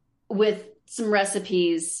with some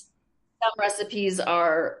recipes. Some recipes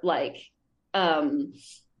are like, um,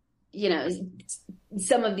 you know,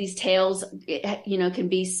 some of these tales, can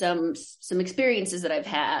be some experiences that I've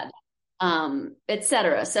had,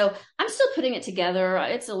 etc. So I'm still putting it together.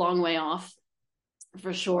 It's a long way off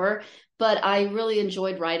for sure, but I really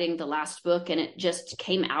enjoyed writing the last book, and it just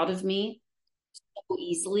came out of me so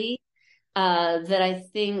easily, that I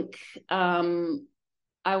think,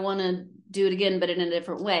 I want to do it again, but in a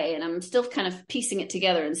different way. And I'm still kind of piecing it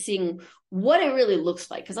together and seeing what it really looks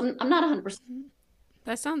like, because I'm not 100%.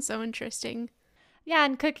 That sounds so interesting. Yeah,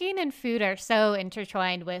 and cooking and food are so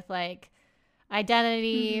intertwined with like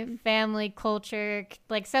identity, Mm-hmm. family, culture,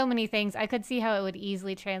 like so many things. I could see how it would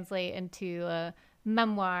easily translate into a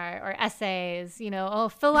memoir or essays,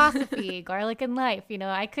 philosophy, garlic and life,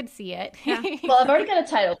 I could see it. Yeah. Well, I've already got a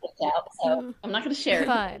title picked out, so Ooh. I'm not going to share it in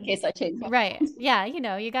Fun. case I change my Right. mind. Yeah,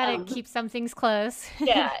 you got to Um, keep some things close.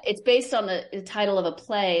 yeah, it's based on the title of a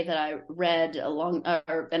play that I read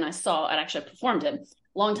and I saw, and actually performed it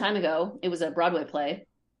a long time ago. It was a Broadway play,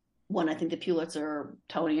 won I think the Pulitzer or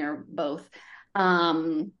Tony or both.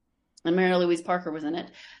 And Mary Louise Parker was in it.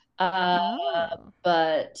 Uh, Oh.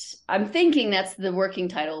 but I'm thinking that's the working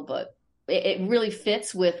title, but it really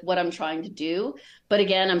fits with what I'm trying to do. But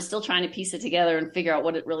again, I'm still trying to piece it together and figure out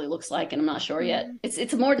what it really looks like, and I'm not sure yet. Mm-hmm.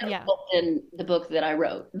 It's more Yeah. difficult than the book that I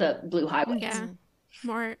wrote, The Blue Highways. Yeah. Mm-hmm.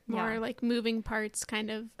 More Yeah. like moving parts,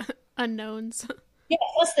 kind of unknowns. Yeah,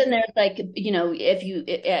 plus then there's like,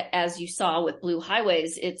 if as you saw with Blue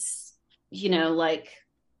Highways, it's, like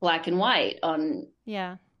black and white on,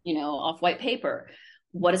 Yeah. off white paper.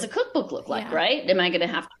 What does a cookbook look like, Yeah. right? Am I going to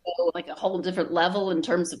have to go like a whole different level in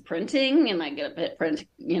terms of printing? Am I going to print,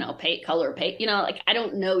 paint, color, paint, like, I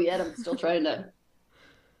don't know yet. I'm still trying to,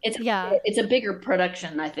 it's, Yeah. it's a bigger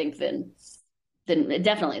production, I think, than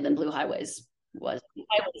definitely than Blue Highways was. Blue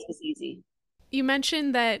Highways was easy. You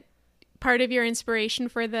mentioned that part of your inspiration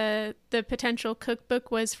for the potential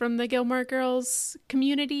cookbook was from the Gilmore Girls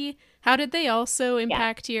community. How did they also Yeah.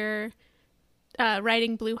 impact your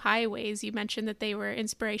writing Blue Highways? You mentioned that they were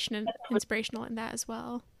inspirational in that as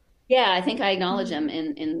well. Yeah, I think I acknowledge Mm-hmm.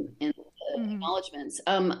 them in the Mm-hmm. acknowledgments.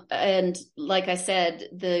 And like I said,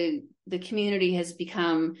 the community has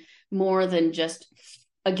become more than just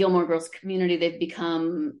a Gilmore Girls community. They've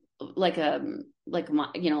become like my,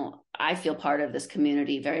 I feel part of this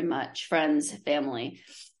community very much, friends, family.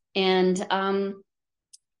 And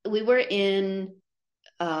we were in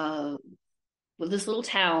this little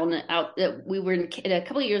town out that we were in a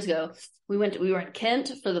couple of years ago. We were in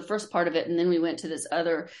Kent for the first part of it, and then we went to this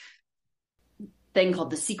other thing called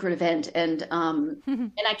the secret event, and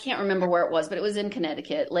I can't remember where it was, but it was in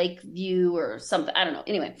Connecticut, Lakeview or something, I don't know.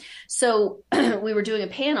 Anyway, so we were doing a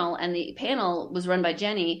panel, and the panel was run by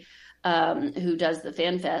Jenny, who does the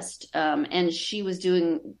Fan Fest, and she was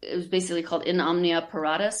doing, it was basically called In Omnia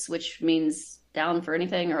Paratus, which means down for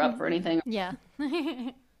anything or up for anything. Yeah.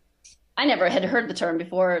 I never had heard the term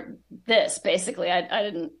before this. Basically,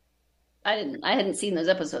 I hadn't seen those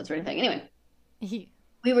episodes or anything. Anyway,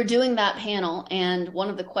 we were doing that panel, and one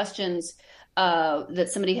of the questions that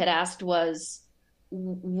somebody had asked was,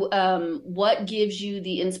 what gives you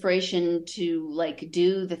the inspiration to like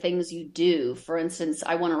do the things you do? For instance,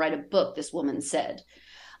 I want to write a book, this woman said,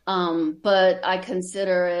 but I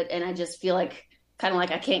consider it, and I just feel like kind of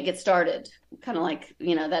like I can't get started, kind of like,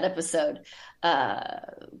 that episode.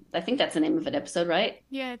 I think that's the name of an episode, right?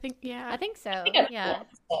 Yeah, I think I think so. Yeah. Yeah.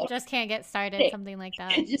 Just can't get started, something like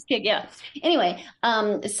that. Just kidding, yeah. Anyway,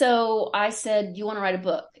 so I said, "You want to write a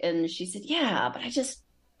book?" And she said, "Yeah, but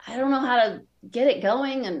I don't know how to get it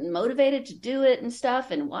going and motivated to do it and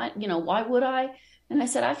stuff. And why would I?" And I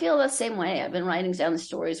said, "I feel the same way. I've been writing down the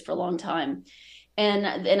stories for a long time." And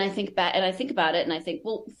I think back and I think about it and I think,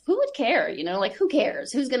 well, who would care? Like, who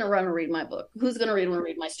cares? Who's going to run and read my book? Who's going to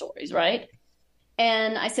read my stories, right?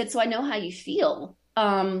 And I said, so I know how you feel.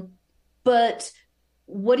 But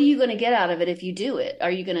what are you going to get out of it if you do it?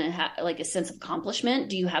 Are you going to have like a sense of accomplishment?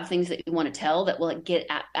 Do you have things that you want to tell that will like get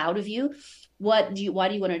out of you? Why do you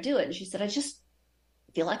want to do it? And she said, I just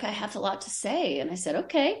feel like I have a lot to say. And I said,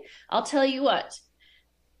 okay, I'll tell you what,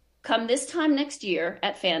 come this time next year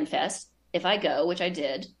at FanFest, if I go, which I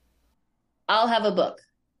did, I'll have a book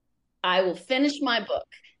I will finish my book,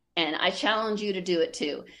 and I challenge you to do it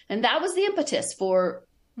too. And that was the impetus for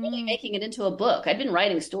really making it into a book. I'd been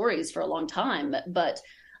writing stories for a long time, but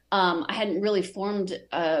I hadn't really formed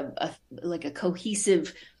like a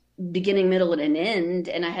cohesive beginning, middle, and an end,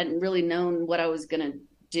 and I hadn't really known what I was going to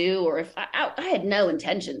do, or if I had no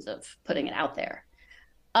intentions of putting it out there.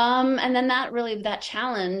 And then that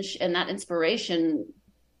challenge and that inspiration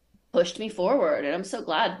pushed me forward, and I'm so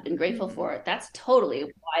glad and grateful for it. That's totally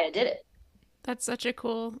why I did it. That's such a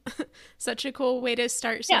cool, such a cool way to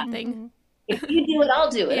start Yeah. something. If you do it, I'll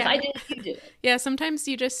do it. If Yeah. I do it, you do it. Yeah, sometimes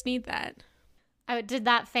you just need that. Oh, did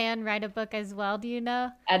that fan write a book as well? Do you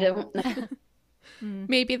know? I don't know.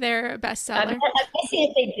 Maybe they're a bestseller. I see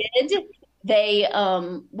if they did, they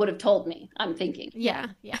would have told me, I'm thinking. Yeah.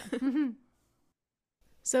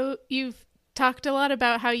 So you've talked a lot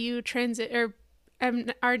about how you transit or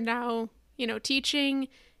are now, teaching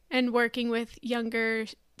and working with younger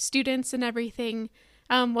students and everything.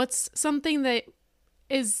 What's something that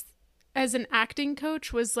is, as an acting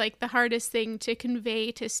coach, was like the hardest thing to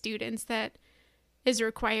convey to students that is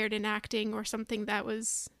required in acting, or something that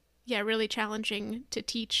was, really challenging to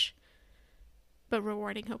teach, but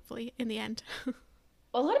rewarding, hopefully, in the end?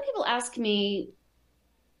 A lot of people ask me,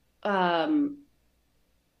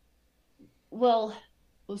 well,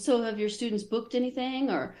 so have your students booked anything,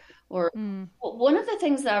 or one of the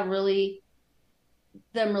things that really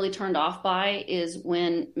turned off by is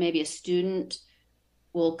when maybe a student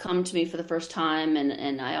will come to me for the first time,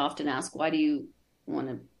 and I often ask, why do you want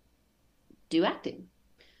to do acting?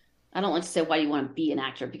 I don't like to say, why do you want to be an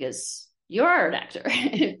actor? Because you're an actor.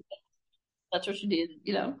 That's what you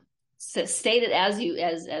do, state it as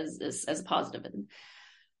a positive.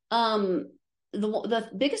 The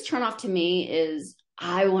biggest turnoff to me is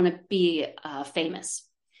I want to be famous,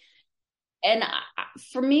 and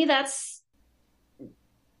for me, that's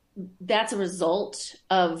a result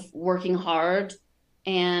of working hard,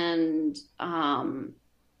 and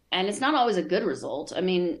it's not always a good result. I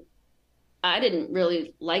mean, I didn't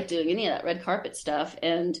really like doing any of that red carpet stuff,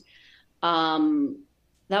 and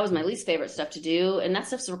that was my least favorite stuff to do, and that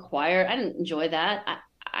stuff's required. I didn't enjoy that.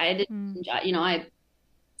 I didn't enjoy,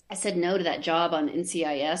 I said no to that job on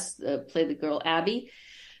NCIS, play the girl Abby,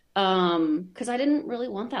 because I didn't really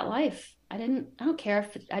want that life. I don't care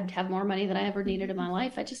if I'd have more money than I ever needed in my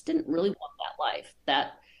life. I just didn't really want that life.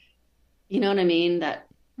 That, you know what I mean? That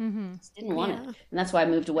just didn't want it. And that's why I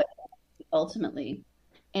moved away ultimately.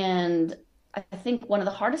 And I think one of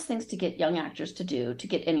the hardest things to get young actors to do, to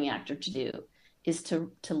get any actor to do, is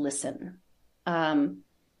to listen, to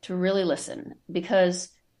really listen. Because,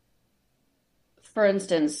 for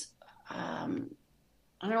instance, I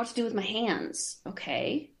don't know what to do with my hands.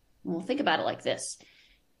 Okay, well, think about it like this.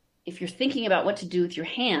 If you're thinking about what to do with your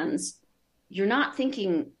hands, you're not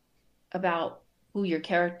thinking about who your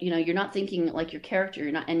character, you're not thinking like your character.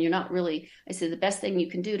 You're not really, I say the best thing you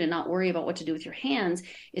can do to not worry about what to do with your hands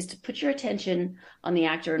is to put your attention on the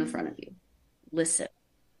actor in front of you. Listen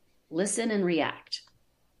and react.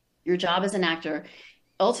 Your job as an actor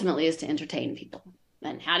ultimately is to entertain people.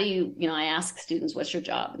 And how do you, I ask students, what's your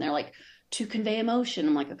job? And they're like, to convey emotion.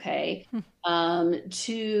 I'm like, okay. To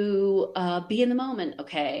be in the moment.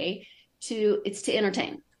 Okay. It's to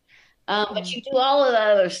entertain. But you do all of the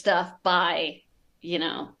other stuff by,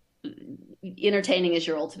 entertaining is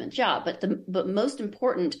your ultimate job. But most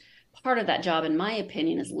important part of that job, in my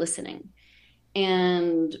opinion, is listening,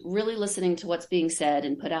 and really listening to what's being said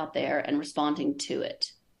and put out there and responding to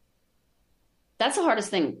it. That's the hardest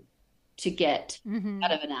thing to get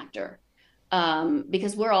out of an actor,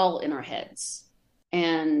 because we're all in our heads.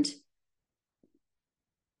 And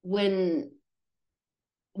when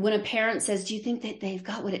a parent says, do you think that they've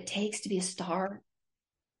got what it takes to be a star?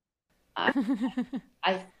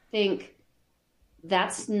 I think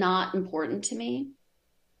that's not important to me.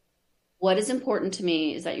 What is important to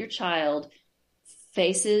me is that your child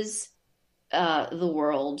faces the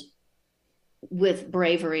world with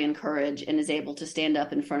bravery and courage, and is able to stand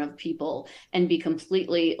up in front of people and be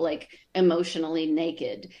completely emotionally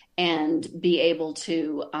naked, and be able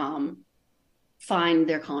to find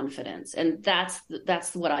their confidence. And that's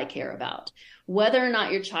what I care about. Whether or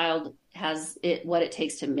not your child has what it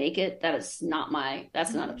takes to make it, that's not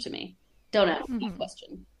up to me. Don't ask me that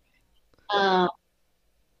question.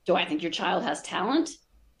 Do I think your child has talent?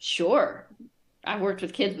 Sure. I've worked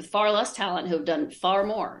with kids with far less talent who have done far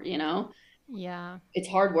more, Yeah. It's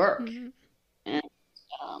hard work. And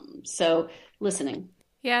so listening.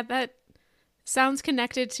 Yeah, that sounds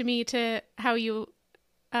connected to me to how you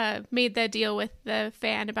made that deal with the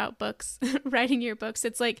fan about books, writing your books.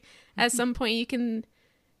 It's like at some point you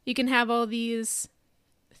can have all these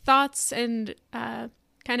thoughts and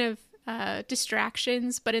kind of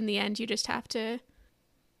distractions, but in the end you just have to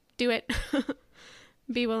do it.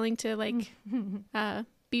 Be willing to like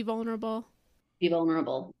be vulnerable. Be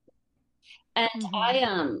vulnerable. And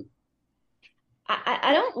Mm-hmm.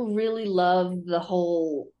 I don't really love the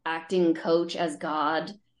whole acting coach as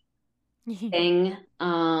God thing.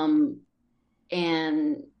 And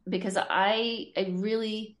because I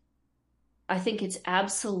think it's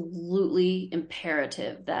absolutely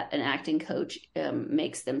imperative that an acting coach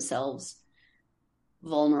makes themselves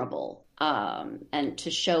vulnerable, and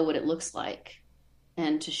to show what it looks like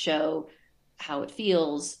and to show how it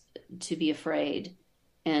feels to be afraid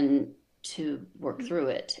and to work through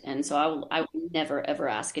it. And so I will never, ever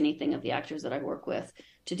ask anything of the actors that I work with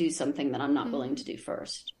to do something that I'm not willing to do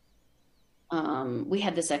first. We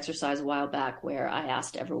had this exercise a while back where I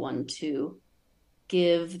asked everyone to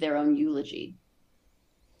give their own eulogy.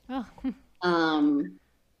 Oh.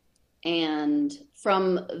 And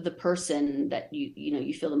from the person that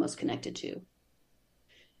you feel the most connected to.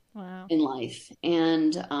 Wow. In life.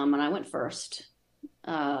 And I went first.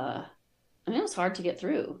 I mean, it was hard to get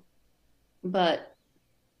through, but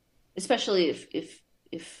especially if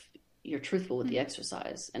you're truthful with the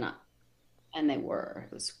exercise, and they were.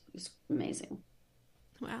 It was amazing.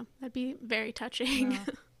 Wow, that'd be very touching. Wow.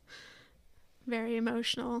 Very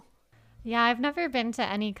emotional. Yeah, I've never been to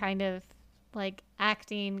any kind of like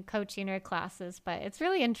acting, coaching, or classes, but it's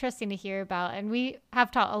really interesting to hear about. And we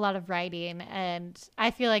have taught a lot of writing, and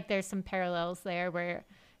I feel like there's some parallels there where,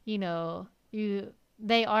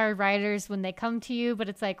 they are writers when they come to you, but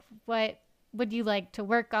it's like, what would you like to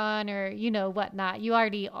work on, or whatnot. You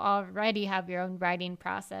already have your own writing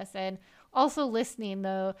process, and also listening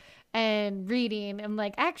though and reading and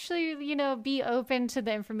like actually be open to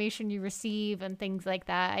the information you receive and things like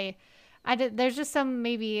that. There's just some,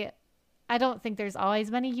 maybe I don't think there's always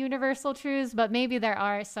many universal truths, but maybe there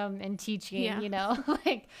are some in teaching,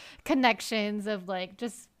 like connections of like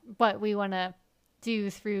just what we want to do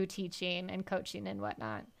through teaching and coaching and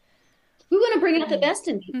whatnot. We want to bring out the best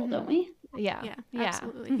in people, don't we? Yeah.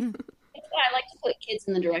 Absolutely. That's why I like to put kids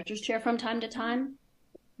in the director's chair from time to time,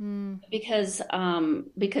 because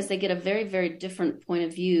they get a very, very different point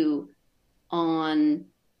of view on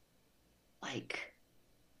like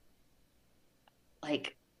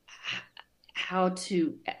how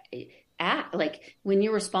to act. Like when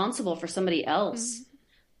you're responsible for somebody else,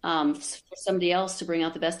 for somebody else to bring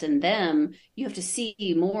out the best in them, you have to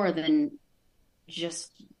see more than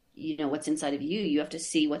just what's inside of you. You have to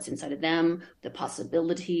see what's inside of them, the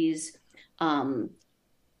possibilities,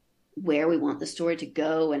 where we want the story to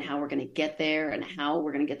go and how we're going to get there and how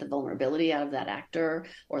we're going to get the vulnerability out of that actor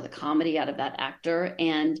or the comedy out of that actor.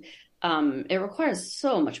 And it requires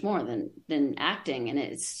so much more than acting, and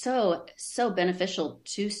it's so beneficial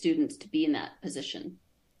to students to be in that position.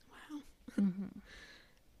 Wow.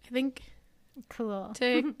 I think cool.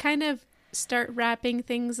 To kind of start wrapping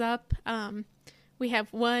things up, we have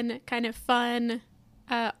one kind of fun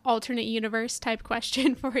alternate universe type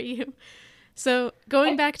question for you. So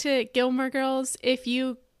going back to Gilmore Girls, if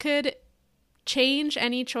you could change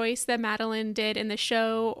any choice that Madeline did in the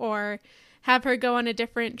show or have her go on a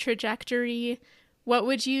different trajectory, what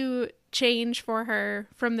would you change for her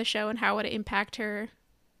from the show and how would it impact her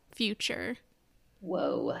future?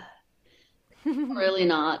 Whoa. Really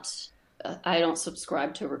not. I don't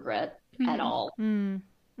subscribe to regret at all.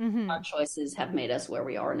 Our choices have made us where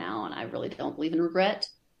we are now, and I really don't believe in regret.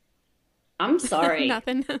 I'm sorry.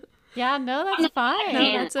 Nothing. Yeah, no, that's fine.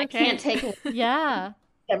 No, that's okay. I can't take what yeah.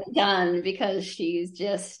 I've done because she's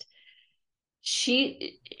just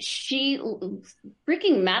she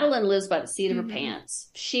freaking Madeline lives by the seat of her pants.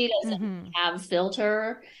 She doesn't have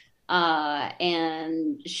filter,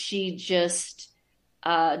 and she just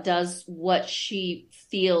does what she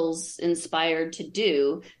feels inspired to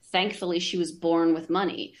do. Thankfully, she was born with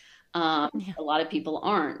money. A lot of people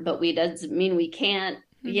aren't, but doesn't mean we can't,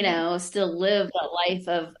 still live that life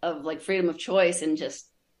of like freedom of choice and just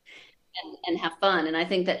and have fun. And I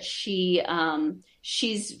think that she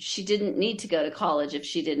didn't need to go to college if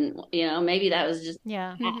she didn't, maybe that was just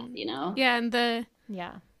Yeah, and the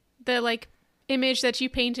like image that you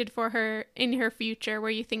painted for her in her future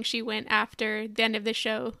where you think she went after the end of the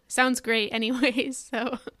show sounds great anyways,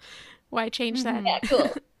 so why change that? Yeah,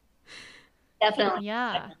 cool. Definitely.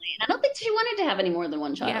 Yeah. Definitely. And I don't think she wanted to have any more than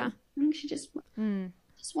one child. Yeah. I think she just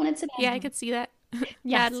wanted Sebastian. Yeah, I could see that.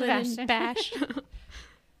 Madeline and Bash.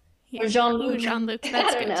 Or Jean-Luc. Jean-Luc,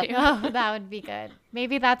 that's good too. Oh, that would be good.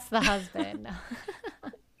 Maybe that's the husband.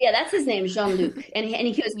 Yeah, that's his name, Jean-Luc. And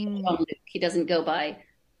he goes by Jean-Luc. He doesn't go by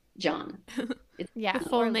John. Yeah. The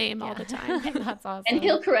full name all the time. That's awesome. And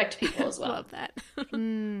he'll correct people as well. Love that.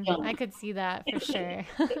 I could see that for sure.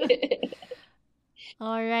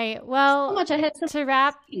 All right. So Well, much I had so to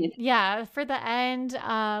wrap, yeah, for the end,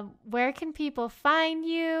 where can people find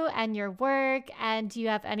you and your work? And do you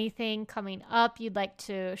have anything coming up you'd like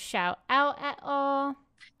to shout out at all?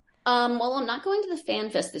 Well, I'm not going to the Fan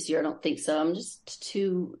Fest this year. I don't think so. I'm just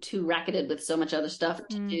too racketed with so much other stuff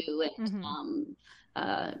to do.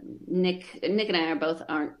 And Nick and I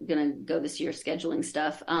aren't gonna go this year scheduling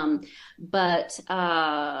stuff. But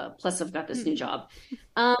plus I've got this new job.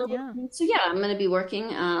 So yeah, I'm gonna be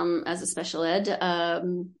working as a special ed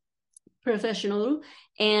professional,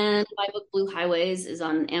 and my book Blue Highways is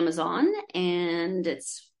on Amazon, and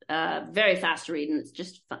it's very fast to read, and it's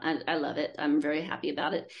just fun. I love it. I'm very happy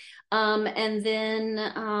about it. And then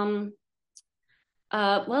well,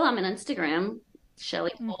 I'm on Instagram,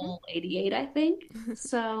 Shelly Cole 88, I think.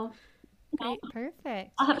 So Great.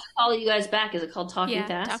 Perfect. I'll have to follow you guys back. Is it called Talking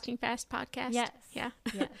Fast? Talking Fast podcast. Yes. Yeah.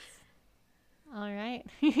 Yes. All right.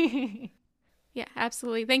 Yeah,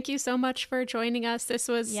 absolutely. Thank you so much for joining us. This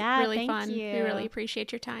was really fun. You. We really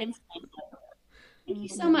appreciate your time. Thank you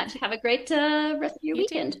so much. Have a great rest of your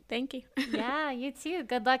weekend. Too. Thank you. Yeah, you too.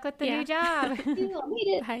 Good luck with the new job. I'll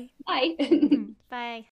need it. Bye. Bye. Bye.